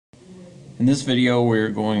In this video, we're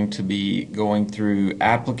going to be going through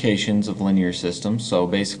applications of linear systems, so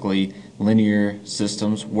basically linear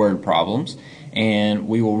systems word problems, and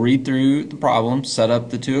we will read through the problem, set up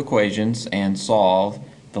the two equations, and solve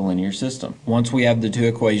the linear system. Once we have the two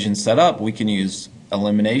equations set up, we can use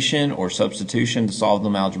elimination or substitution to solve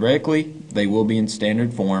them algebraically. They will be in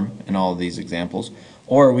standard form in all of these examples,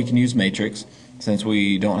 or we can use matrix. Since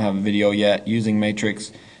we don't have a video yet using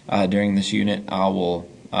matrix during this unit, I will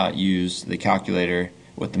use the calculator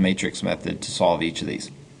with the matrix method to solve each of these.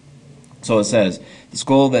 So it says, the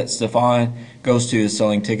school that Stefan goes to is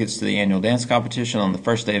selling tickets to the annual dance competition. On the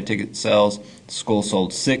first day of ticket sales, the school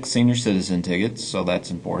sold 6 senior citizen tickets, so that's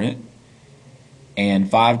important, and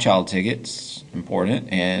 5 child tickets, important,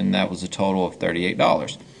 and that was a total of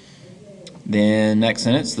 $38. Then next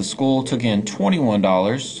sentence, the school took in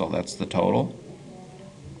 $21, so that's the total,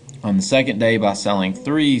 on the second day by selling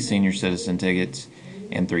 3 senior citizen tickets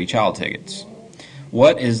and 3 child tickets.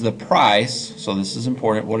 What is the price, so this is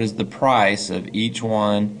important, what is the price of each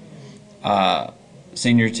one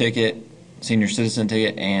senior citizen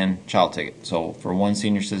ticket and child ticket? So for one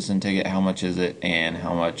senior citizen ticket, how much is it, and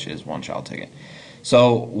how much is one child ticket?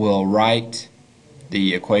 So we'll write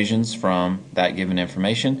the equations from that given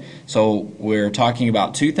information. So we're talking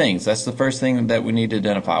about two things. That's the first thing that we need to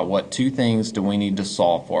identify. What two things do we need to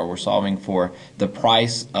solve for? We're solving for the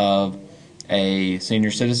price of a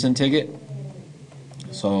senior citizen ticket.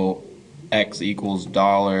 So X equals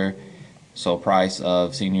 $, so price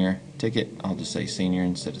of senior ticket. I'll just say senior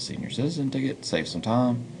instead of senior citizen ticket, save some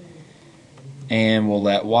time. And we'll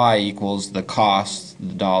let Y equals the cost,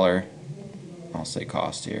 the $, I'll say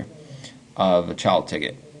cost here, of a child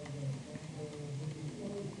ticket.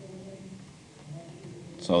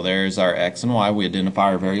 So there's our X and Y. We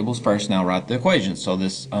identify our variables first. Now write the equations. So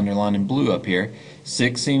this underlined in blue up here,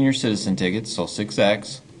 6 senior citizen tickets, so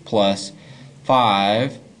 6X, plus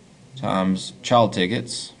 5 times child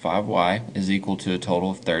tickets, 5Y, is equal to a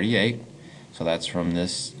total of 38. So that's from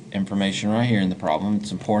this information right here in the problem.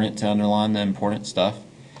 It's important to underline the important stuff.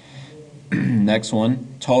 Next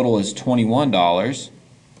one, total is $21,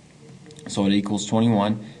 so it equals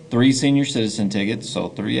 21. 3 senior citizen tickets, so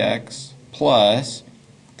 3X, plus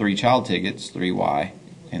 3 child tickets, 3Y,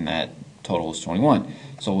 and that total is 21.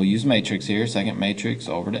 So we'll use matrix here, second matrix,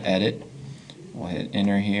 over to edit. We'll hit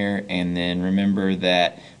enter here, and then remember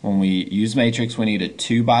that when we use matrix, we need a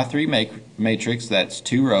 2 by 3 matrix. That's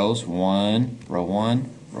 2 rows, row 1,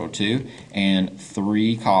 row 2, and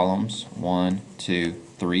 3 columns, 1, 2,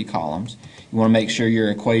 3 columns. You want to make sure your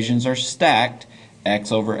equations are stacked,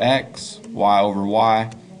 x over x, y over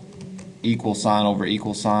y, equal sign over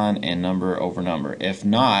equal sign, and number over number. If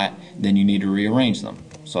not, then you need to rearrange them.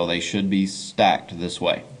 So they should be stacked this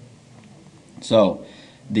way. So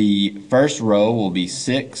the first row will be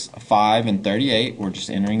 6, 5, and 38. We're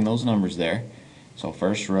just entering those numbers there. So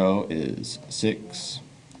first row is 6,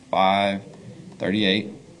 5, 38.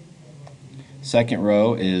 Second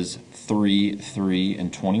row is 3, 3,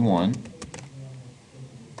 and 21.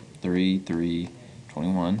 3, 3,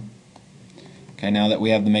 21. Okay, now that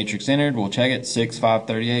we have the matrix entered, we'll check it. 6, 5,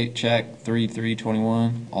 38, check. 3, 3,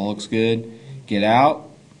 21. All looks good. Get out.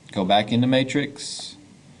 Go back into matrix.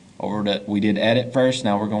 We did edit first.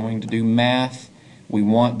 Now we're going to do math. We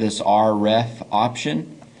want this REF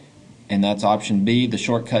option, and that's option B. The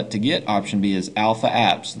shortcut to get option B is alpha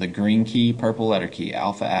apps, the green key, purple letter key.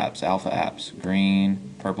 Alpha apps,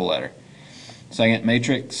 green, purple letter. Second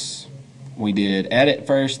matrix, we did edit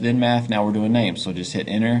first, then math. Now we're doing names. So just hit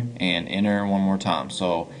enter and enter one more time.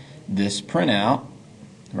 So this printout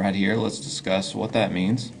right here, let's discuss what that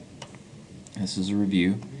means. This is a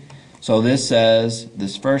review. So this says,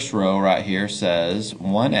 this first row right here says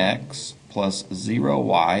 1x plus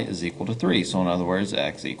 0y is equal to 3. So in other words,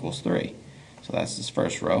 x equals 3. So that's this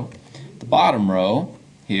first row. The bottom row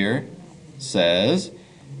here says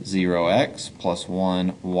 0x plus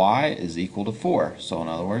 1y is equal to 4. So in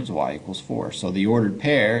other words, y equals 4. So the ordered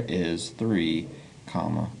pair is 3,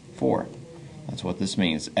 4. That's what this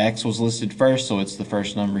means. X was listed first, so it's the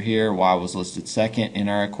first number here. Y was listed second in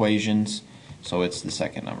our equations, so it's the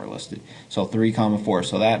second number listed. So 3, 4.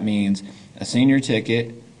 So that means a senior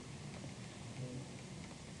ticket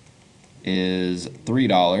is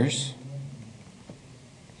 $3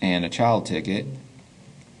 and a child ticket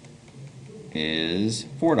is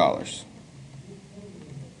 $4.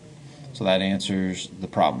 So that answers the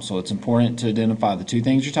problem. So it's important to identify the two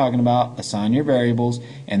things you're talking about, assign your variables,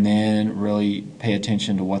 and then really pay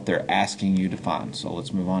attention to what they're asking you to find. So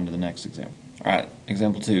let's move on to the next example. Alright,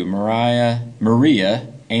 example 2.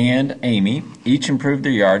 Maria and Amy each improved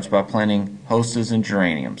their yards by planting hostas and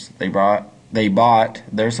geraniums. They bought they bought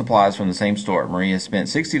their supplies from the same store. Maria spent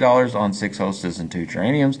 $60 on 6 hostas and 2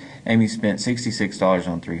 geraniums. Amy spent $66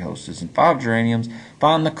 on 3 hostas and 5 geraniums.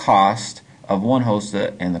 Find the cost of 1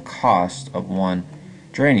 hosta and the cost of 1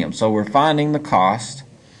 geranium. So we're finding the cost.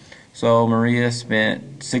 So Maria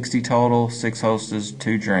spent 60 total, 6 hostas,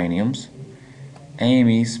 2 geraniums.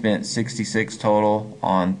 Amy spent 66 total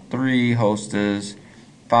on 3 hostas,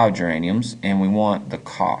 5 geraniums, and we want the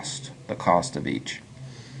cost of each.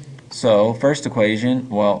 So first equation,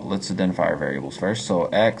 well, let's identify our variables first. So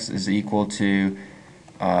x is equal to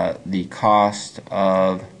the cost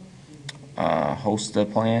of hosta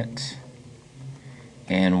plant,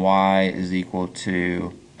 and y is equal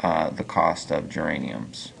to the cost of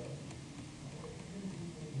geraniums.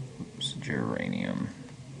 Oops, geranium.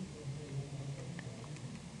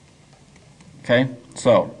 Okay,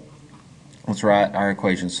 so let's write our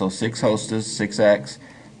equations. So 6 hostas, 6x,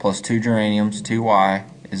 plus 2 geraniums, 2y,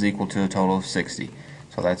 is equal to a total of 60.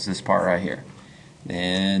 So that's this part right here.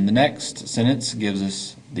 Then the next sentence gives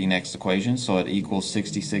us the next equation. So it equals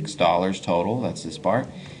 $66 total. That's this part.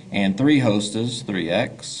 And 3 hostas,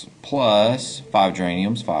 3x, plus 5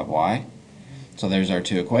 geraniums, 5y. So there's our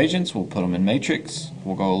 2 equations. We'll put them in matrix.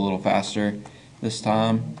 We'll go a little faster this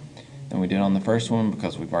time than we did on the first one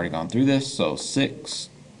because we've already gone through this. So 6,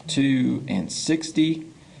 2, and 60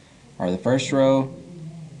 are the first row.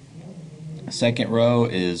 Second row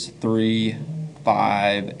is 3,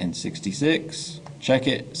 5, and 66. Check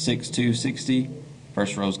it. 6, 2, 60.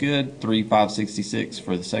 First row is good. 3, 5, 66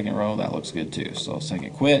 for the second row. That looks good too. So second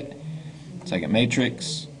quit. Second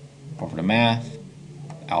matrix. Over to math.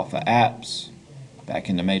 Alpha apps. Back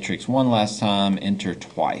into matrix one last time. Enter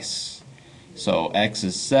twice. So x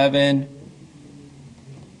is 7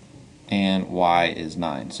 and y is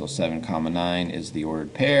 9. So 7, 9 is the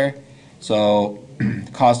ordered pair. So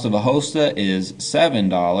cost of a hosta is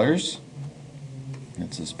 $7.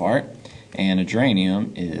 That's this part. And a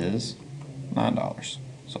geranium is $9.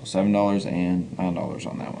 So $7 and $9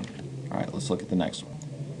 on that one. All right, let's look at the next one.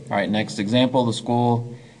 All right, next example, the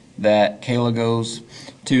school that Kayla goes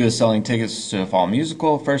to is selling tickets to a fall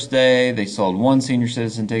musical. First day, they sold 1 senior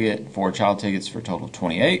citizen ticket, 4 child tickets for a total of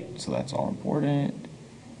 28. So that's all important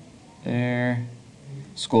there.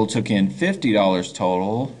 School took in $50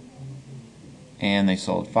 total, and they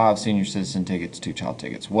sold 5 senior citizen tickets, 2 child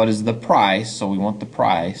tickets. What is the price? So we want the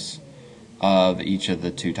price of each of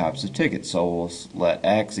the 2 types of tickets. So we'll let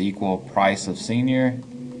x equal price of senior,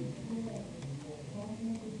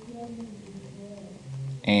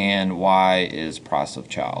 and y is price of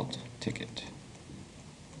child ticket.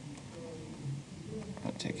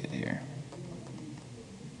 A ticket here.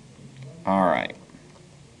 All right.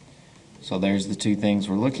 So there's the 2 things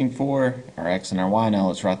we're looking for, our x and our y. Now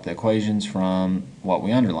let's write the equations from what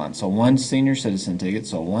we underlined. So 1 senior citizen ticket,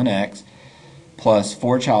 so 1x, plus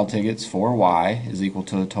 4 child tickets, 4y, is equal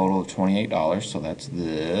to a total of $28. So that's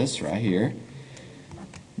this right here.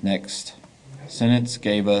 Next sentence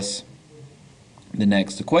gave us the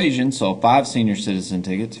next equation. So 5 senior citizen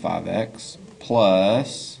tickets, 5x,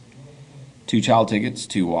 plus 2 child tickets,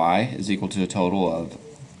 2y, is equal to a total of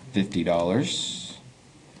 $50.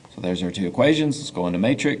 So there's our 2 equations. Let's go into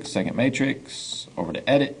matrix, second matrix, over to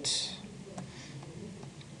edit.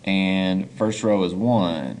 And first row is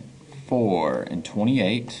 1, 4, and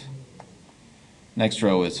 28. Next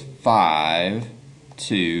row is 5,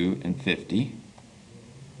 2, and 50.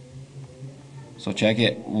 So check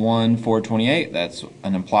it. 1, 4, 28. That's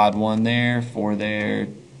an implied 1 there, 4 there,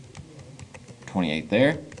 28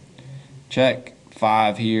 there. Check.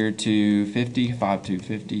 5 here to 50. 5 to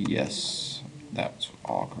 50. Yes, that's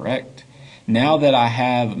all correct. Now that I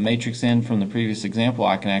have matrix in from the previous example,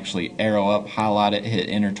 I can actually arrow up, highlight it, hit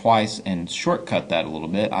enter twice, and shortcut that a little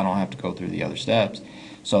bit. I don't have to go through the other steps.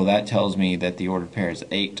 So that tells me that the ordered pair is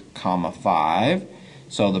 8, 5.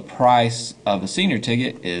 So the price of a senior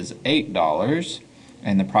ticket is $8,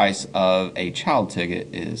 and the price of a child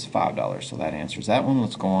ticket is $5. So that answers that one.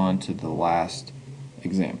 Let's go on to the last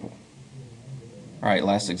example. Alright,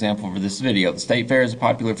 last example for this video. The State Fair is a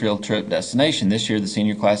popular field trip destination. This year, the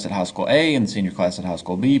senior class at High School A and the senior class at High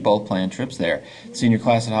School B both planned trips there. The senior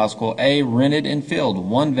class at High School A rented and filled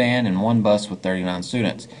 1 van and 1 bus with 39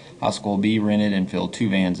 students. High School B rented and filled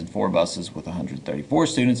 2 vans and 4 buses with 134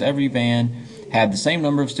 students. Every van had the same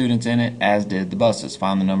number of students in it as did the buses.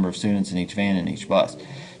 Find the number of students in each van and each bus.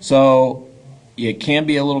 So it can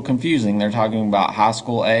be a little confusing. They're talking about High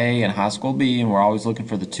School A and High School B, and we're always looking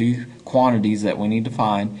for the 2 quantities that we need to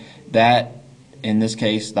find. That, in this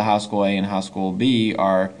case, the High School A and High School B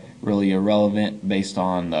are really irrelevant based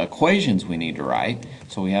on the equations we need to write,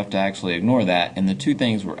 so we have to actually ignore that. And the 2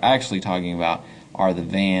 things we're actually talking about are the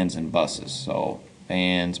vans and buses. So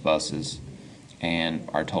vans, buses, and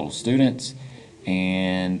our total students.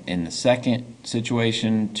 And in the second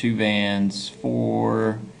situation, 2 vans,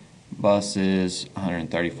 4 buses,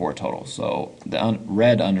 134 total. So the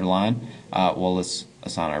red underline, well, let's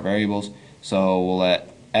assign our variables. So we'll let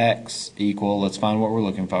x equal, let's find what we're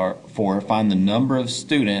looking for, find the number of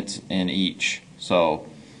students in each. So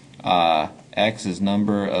x is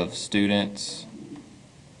number of students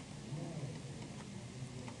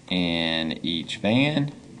in each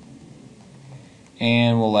van,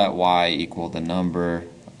 and we'll let y equal the number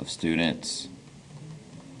of students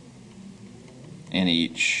in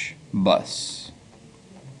each bus.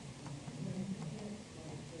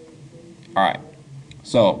 Alright,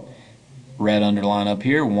 so red underline up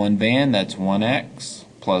here, 1 van, that's 1x,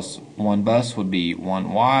 plus 1 bus would be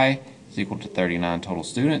 1y, is equal to 39 total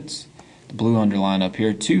students. The blue underline up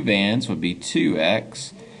here, 2 vans would be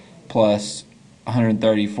 2x, plus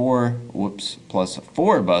 134, plus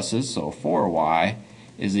 4 buses, so 4y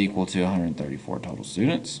is equal to 134 total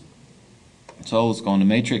students. So let's go into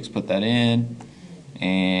matrix, put that in,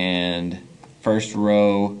 and first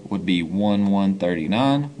row would be 1, 1,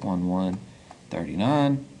 39, 1, 1,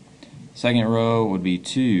 39. Second row would be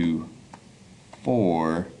 2,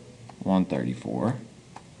 4, 134.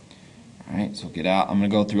 Alright, so get out. I'm going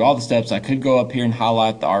to go through all the steps. I could go up here and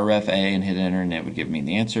highlight the RFA and hit enter, and it would give me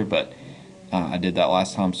the answer, but I did that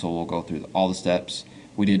last time, so we'll go through all the steps.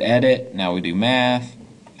 We did edit, now we do math,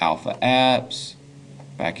 alpha apps,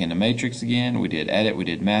 back into matrix again. We did edit, we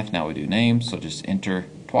did math, now we do names, so just enter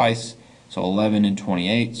twice. So 11 and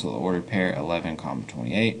 28, so the ordered pair 11,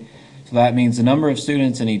 28. So that means the number of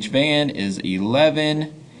students in each van is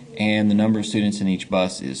 11, and the number of students in each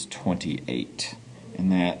bus is 28.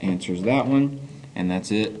 And that answers that one, and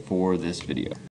that's it for this video.